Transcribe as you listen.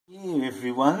Here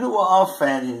everyone, look what I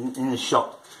found in the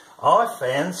shop. I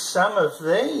found some of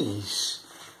these.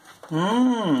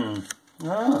 Oh.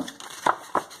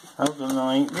 Hold on,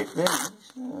 I ain't ripped these.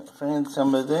 I found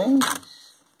some of these.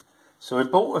 So I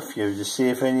bought a few to see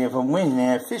if any of them win.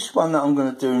 Now if this one that I'm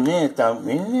going to do now don't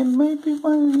win, then maybe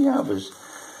one of the others.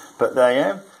 But they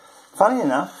have. Funny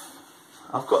enough,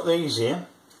 I've got these here.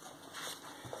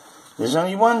 There's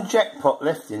only one jackpot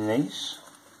left in these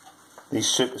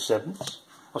Super 7s.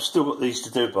 I've still got these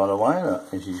to do, by the way,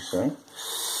 look, as you see.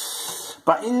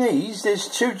 But in these, there's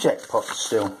 2 jackpots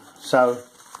still. So,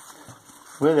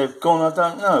 where they've gone, I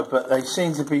don't know. But they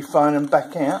seem to be throwing them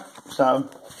back out. So,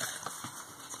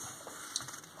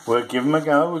 we'll give them a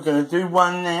go. We're going to do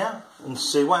one now and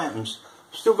see what happens.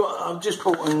 I've just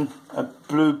bought a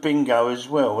blue bingo as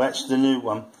well. That's the new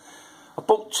one. I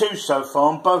bought 2 so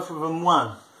far and both of them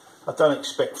won. I don't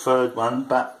expect third one,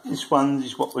 but this one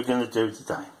is what we're going to do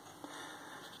today.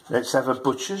 Let's have a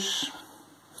butcher's.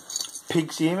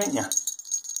 Pigs here, ain't you?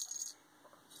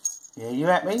 Yeah, you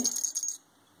happy?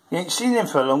 You ain't seen them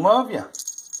for a long while, have you?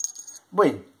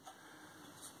 Win.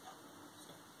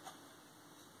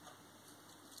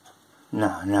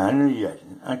 No, you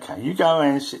haven't. Okay, you go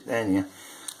around and sit down here,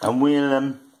 and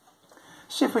we'll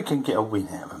see if we can get a win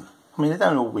out of them. I mean, they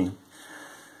don't all win,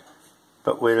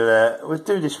 but we'll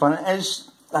do this one as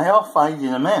they are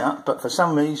fading them out. But for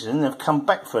some reason, they've come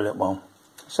back for a little while.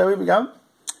 So here we go.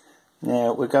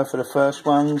 Now we'll go for the first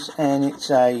ones, and it's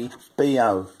a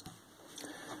BO.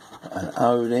 An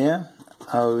O there,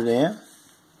 O there.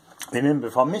 Remember,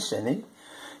 if I miss any,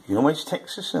 you can always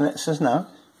text us and let us know.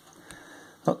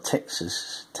 Not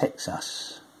Texas,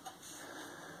 Texas.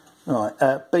 Right,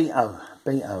 BO,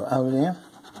 O there.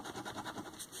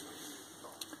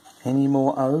 Any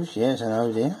more O's? Yeah, there's an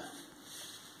O there.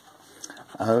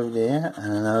 O there,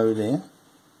 and an O there.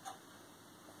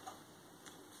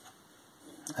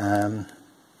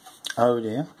 O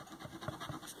there.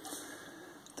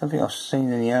 Don't think I've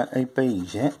seen any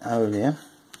B's yet. O there.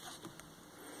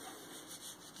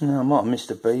 No, I might have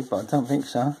missed a B, but I don't think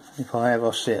so. If I have,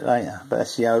 I'll see it later. But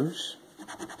that's the O's.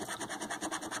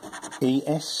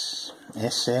 ES.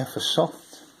 S there for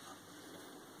soft.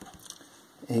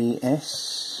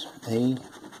 ES. E.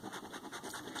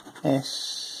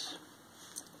 S.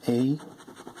 E.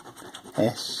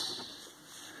 S.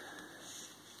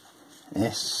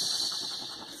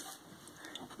 S.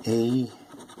 E.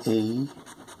 E.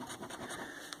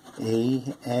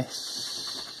 E.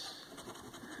 S.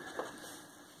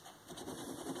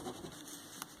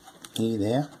 E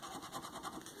there.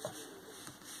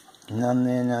 None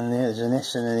there, none there. There's an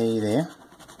S and an E there.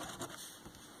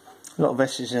 A lot of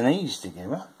S's and E's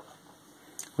together.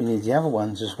 We need the other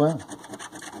ones as well.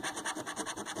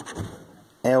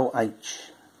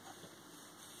 LH.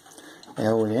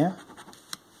 L there.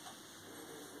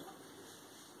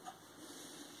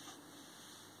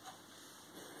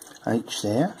 H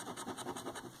there.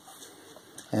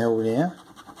 L there.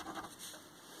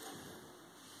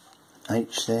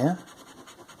 H there.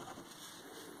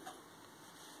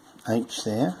 H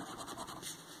there.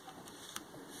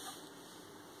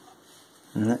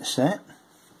 And that's that.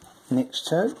 Next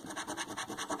 2.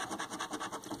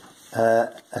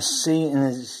 A C and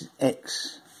a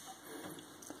X.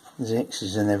 The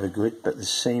X's are never good, but the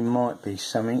C might be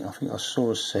something. I think I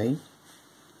saw a C.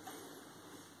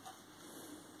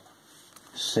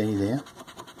 C there.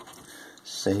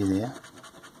 C there.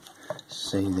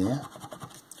 C there.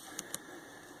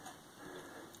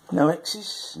 No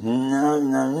X's?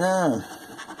 No.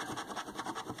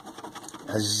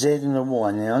 A Z and a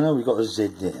Y. Now, I know we've got a Z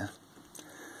there.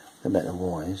 What about the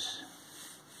Y's?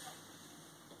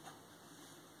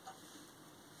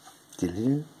 Do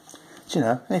you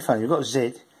know, any funny, we've got a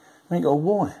Z, we ain't got a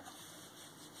Y.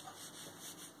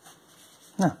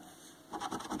 No.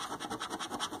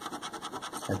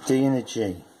 A D and a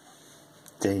G.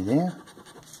 D there.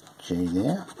 G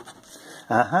there.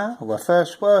 Well,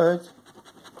 first word.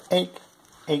 Egg.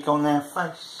 Egg on our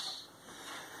face.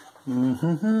 We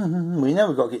know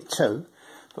we've got to get 2,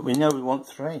 but we know we want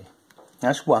 3.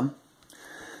 That's 1.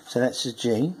 So that's a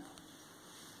G.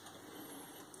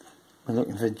 We're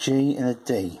looking for a G and a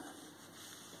D.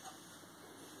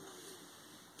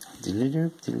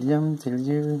 Diddly-doo, diddly-dum,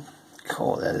 diddly-doo.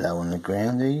 God, they're low on the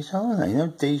ground, these, aren't they? No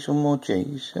D's or more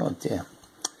G's. Oh dear.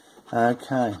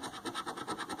 Okay.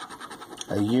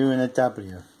 A U and a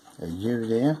W. A U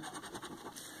there.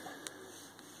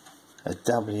 A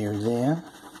W there.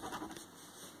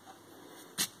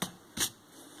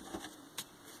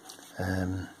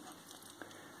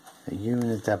 A U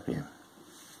and a W.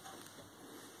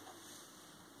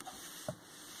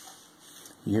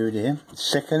 U there.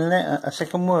 Second letter, a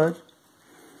second word.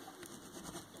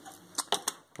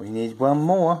 We need one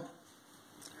more.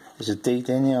 There's a D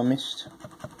down there I missed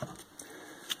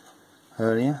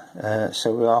earlier.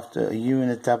 So we're after a U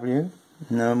and a W.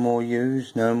 No more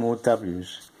U's, no more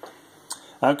W's.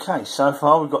 Okay, so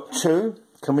far we've got 2.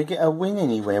 Can we get a win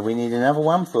anywhere? We need another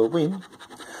one for a win.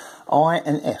 I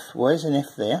and F. Where's an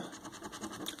F there?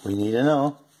 We need an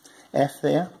R. F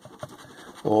there.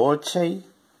 Or a T.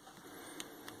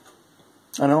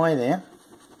 An I there.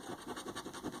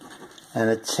 And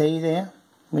a T there.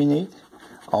 We need.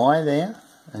 I there.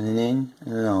 And an N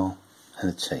and an R.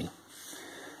 And a T.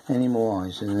 Any more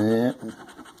I's in there?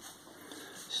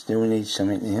 Still need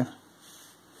something there.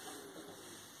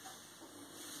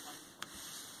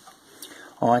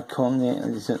 Icon there.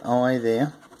 There's an I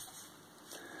there.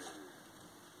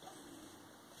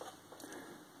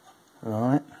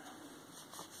 Right.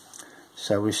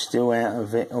 So we're still out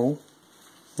of it all.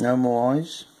 No more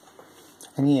I's.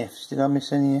 Any F's? Did I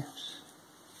miss any F's?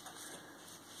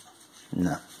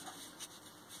 No.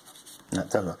 No,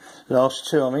 don't look. Last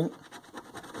 2, I think.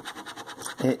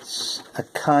 It's a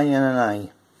K and an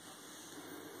A.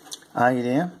 A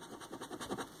there.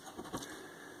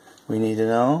 We need an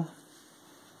R.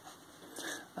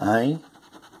 A.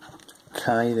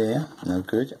 K there. No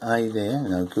good. A there.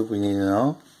 No good. We need an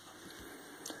R.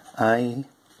 A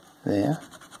there.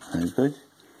 No good.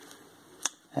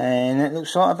 And that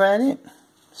looks like about it.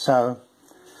 So,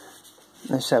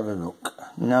 let's have a look.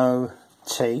 No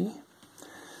T.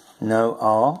 No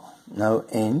R. No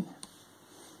N.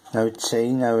 No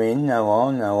T, no N, no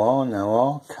R, no R, no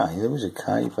R, K. There was a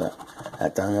K, but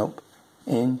that don't help.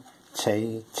 N,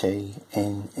 T, T,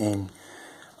 N, N,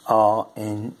 R,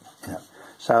 N. No.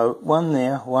 So, one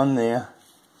there, one there.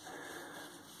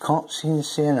 Can't seem to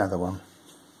see another one.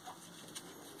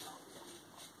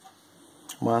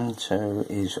 1, 2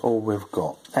 is all we've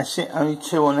got. That's it, only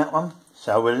 2 on that one.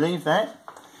 So, we'll leave that.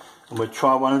 And we'll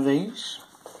try one of these.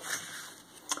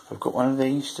 I've got one of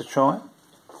these to try.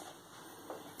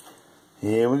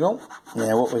 Here we go.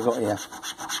 Now what we got here?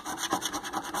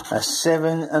 A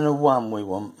 7 and a 1 we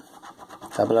want.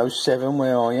 007,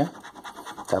 where are you?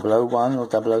 001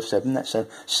 or 007. That's a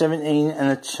 17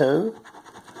 and a 2.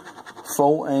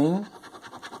 14.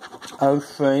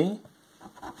 03.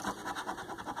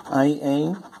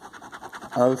 18.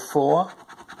 04.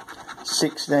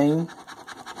 16.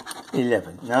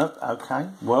 11. No, okay.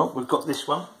 Well, we've got this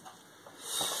one.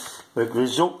 We've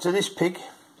resort to this pig.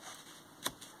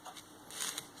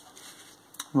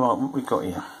 Right, what we got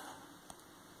here?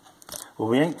 Well,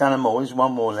 we ain't done them all. There's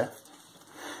one more left.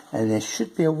 And there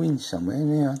should be a win somewhere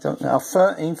in there. I don't know.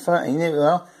 13, 13. There we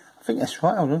are. I think that's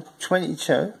right. Hold on.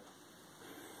 22.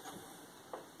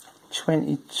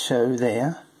 22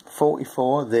 there.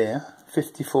 44 there.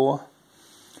 54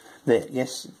 there.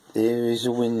 Yes, there is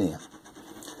a win there.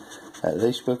 At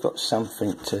least we've got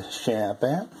something to shout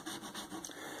about.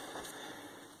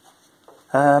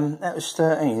 That was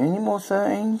 13. Any more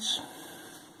 13s?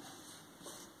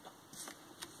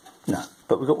 No,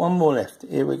 but we've got one more left.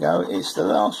 Here we go. It's the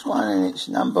last one and it's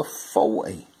number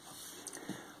 40.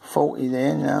 40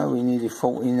 there. No, we needed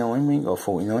 49. We ain't got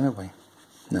 49, have we?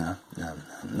 No, no,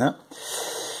 no, no.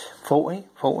 40,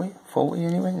 40, 40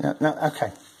 anyway? No, no,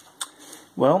 okay.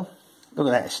 Well, look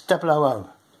at that. It's 000.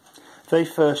 Very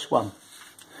first one.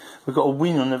 We've got a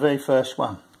win on the very first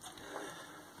one.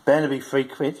 Bound to be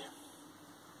 £3.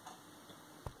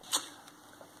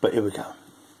 But here we go.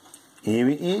 Here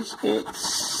it is.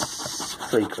 It's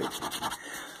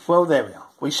 £3. Well, there we are.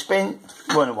 We spent,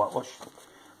 well, no, whitewash.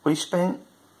 We spent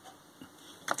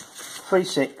 3,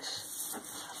 6,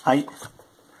 8,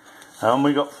 and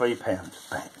we got £3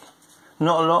 back.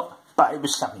 Not a lot, but it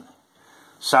was something.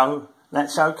 So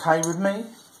that's okay with me.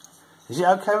 Is it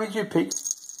okay with you, pig?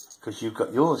 Because you've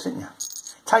got yours, haven't you?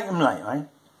 Take them later, eh?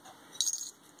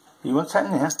 You want to take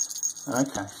them now?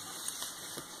 Okay.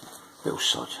 Little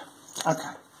sod.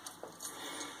 Okay.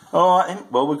 Alright then,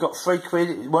 well we've got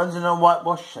 £3. One's in a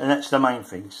whitewash, and that's the main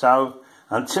thing. So,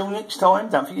 until next time,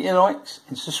 don't forget your likes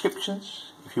and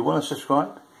subscriptions if you want to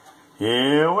subscribe.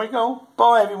 Here we go.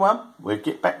 Bye everyone. We'll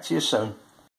get back to you soon.